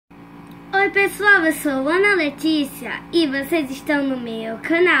Oi pessoal, eu sou Ana Letícia e vocês estão no meu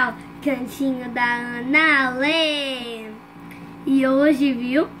canal Cantinho da Ana Lê. E hoje,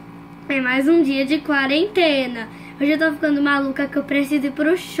 viu, é mais um dia de quarentena. Hoje eu tô ficando maluca que eu preciso ir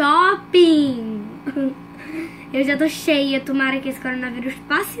pro shopping. Eu já tô cheia, tomara que esse coronavírus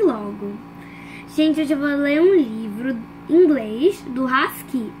passe logo. Gente, hoje eu vou ler um livro em inglês do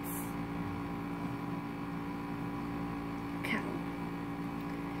Haskins.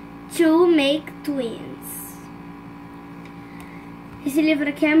 To Make Twins. Esse livro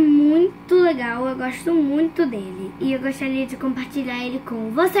aqui é muito legal, eu gosto muito dele e eu gostaria de compartilhar ele com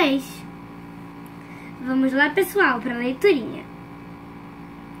vocês. Vamos lá, pessoal, para a leiturinha.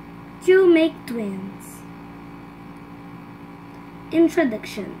 To Make Twins.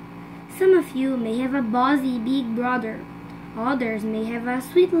 Introduction. Some of you may have a bossy big brother. Others may have a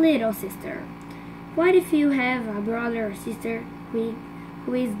sweet little sister. What if you have a brother or sister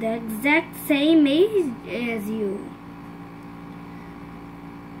who is the exact same age as you?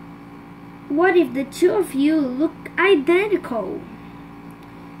 What if the two of you look identical?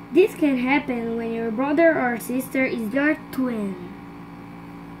 This can happen when your brother or sister is your twin.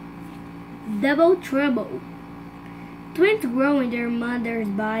 Double trouble. Twins grow in their mother's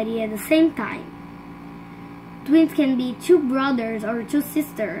body at the same time. Twins can be two brothers or two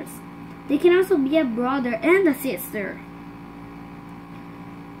sisters. They can also be a brother and a sister.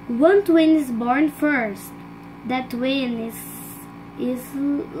 One twin is born first. That twin is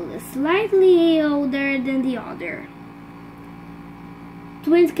slightly older than the other.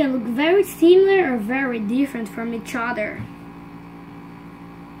 Twins can look very similar or very different from each other.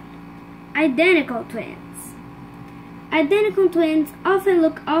 Identical twins. Identical twins often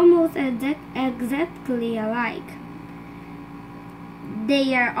look almost exactly alike.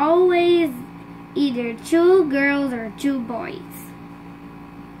 They are always either two girls or two boys.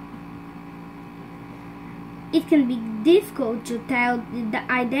 It can be difficult to tell the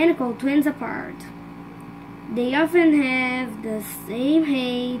identical twins apart. They often have the same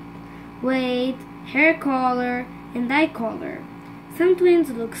height, weight, hair color, and eye color. Some twins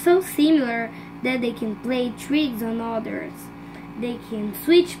look so similar that they can play tricks on others. They can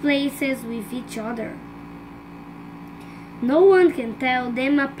switch places with each other. No one can tell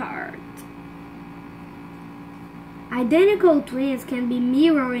them apart. Identical twins can be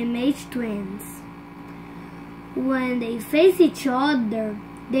mirror image twins. When they face each other,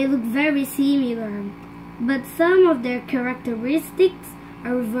 they look very similar, but some of their characteristics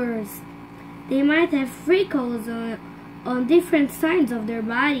are reversed. They might have freckles on different sides of their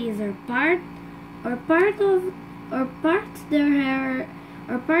bodies, or part their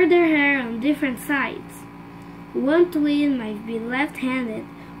hair on different sides. One twin might be left-handed,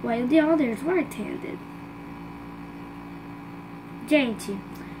 while the other is right-handed. Gente,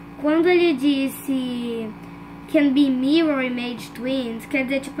 quando ele disse can be mirror image twins, quer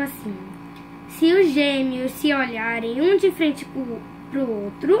dizer tipo assim, se os gêmeos se olharem um de frente pro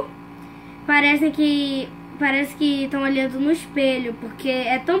outro, parece que estão olhando no espelho, porque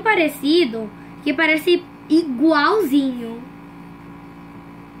é tão parecido que parece igualzinho.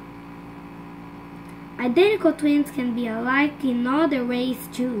 Identical twins can be alike in other ways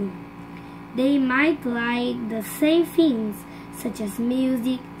too. They might like the same things, such as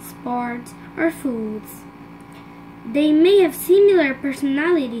music, sports, or foods. They may have similar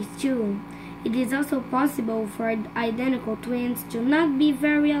personalities too. It is also possible for identical twins to not be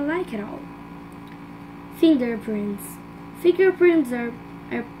very alike at all. Fingerprints. Fingerprints are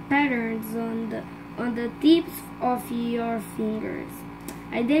patterns on the tips of your fingers.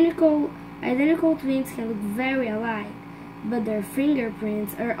 Identical twins can look very alike, but their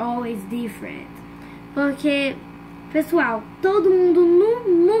fingerprints are always different. Porque, pessoal, todo mundo no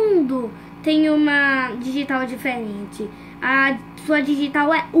mundo tem uma digital diferente. A sua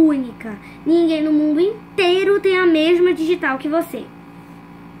digital é única. Ninguém no mundo inteiro tem a mesma digital que você.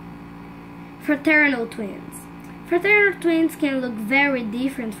 Fraternal twins. Fraternal twins can look very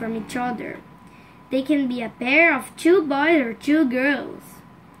different from each other. They can be a pair of two boys or two girls.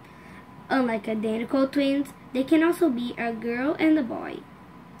 Unlike identical twins, they can also be a girl and a boy.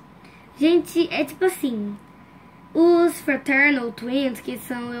 Gente, é tipo assim, os fraternal twins, que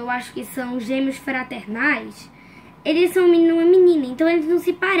são, eu acho que são gêmeos fraternais, eles são um menino e uma menina, então eles não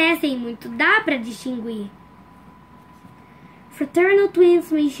se parecem muito, dá pra distinguir. Fraternal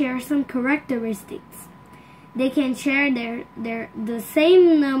twins may share some characteristics. They can share the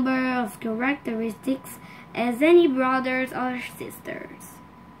same number of characteristics as any brothers or sisters.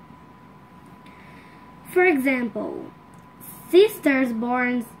 For example, sisters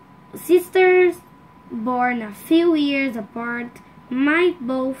born a few years apart might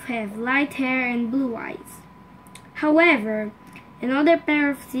both have light hair and blue eyes. However, another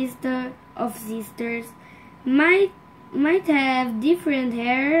pair of sisters might have different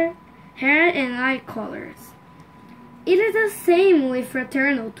hair and eye colors. It is the same with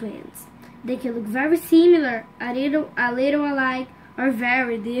fraternal twins. They can look very similar, a little alike, or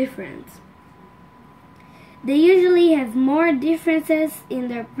very different. They usually have more differences in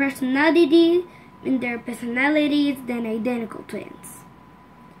their personalities than identical twins.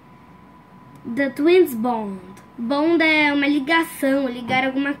 The twins bond. Bond é uma ligação, ligar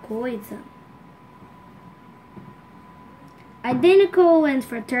alguma coisa. Identical and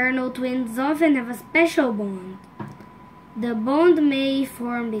fraternal twins often have a special bond. The bond may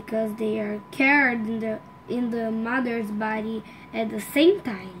form because they are carried in the mother's body at the same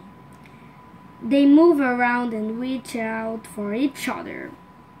time. They move around and reach out for each other.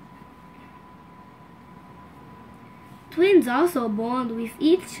 Twins also bond with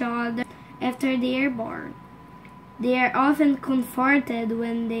each other after they are born. They are often comforted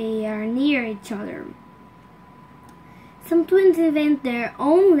when they are near each other. Some twins invent their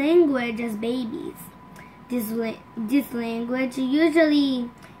own language as babies. This language usually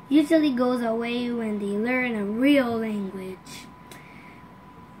goes away when they learn a real language.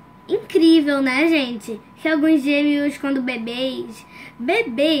 Incrível, né, gente? Que alguns gêmeos, quando bebês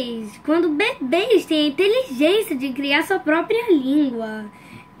têm a inteligência de criar sua própria língua.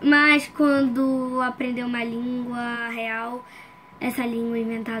 Mas quando aprender uma língua real, essa língua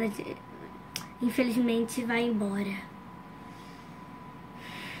inventada, infelizmente, vai embora.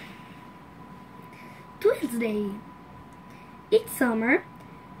 Twins Day. Each summer,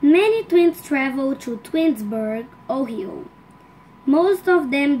 many twins travel to Twinsburg, Ohio. Most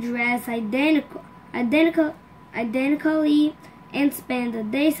of them dress identically and spend the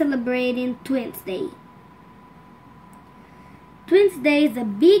day celebrating Twins Day. Twins Day is the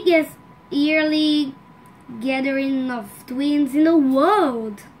biggest yearly gathering of twins in the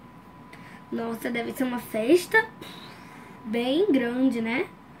world. Nossa, deve ser uma festa bem grande, né?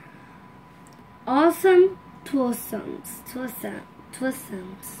 Awesome twosomes.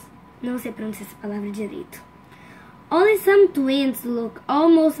 Não sei pronunciar essa palavra direito. Only some twins look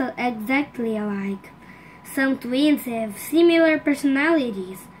almost exactly alike. Some twins have similar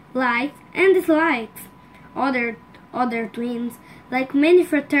personalities, likes and dislikes. Other twins, like many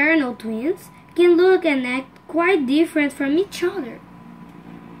fraternal twins, can look and act quite different from each other.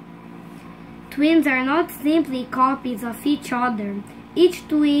 Twins are not simply copies of each other. Each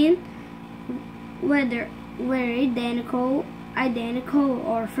twin, whether identical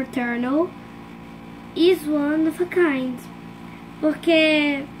or fraternal, is one of a kind.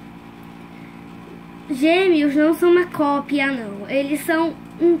 Porque gêmeos não são uma cópia, não. Eles são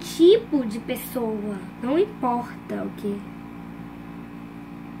um tipo de pessoa. Não importa o que.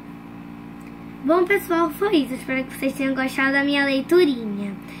 Bom, pessoal, foi isso. Espero que vocês tenham gostado da minha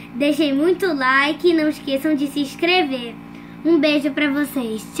leiturinha. Deixem muito like e não esqueçam de se inscrever. Um beijo pra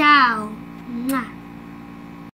vocês. Tchau!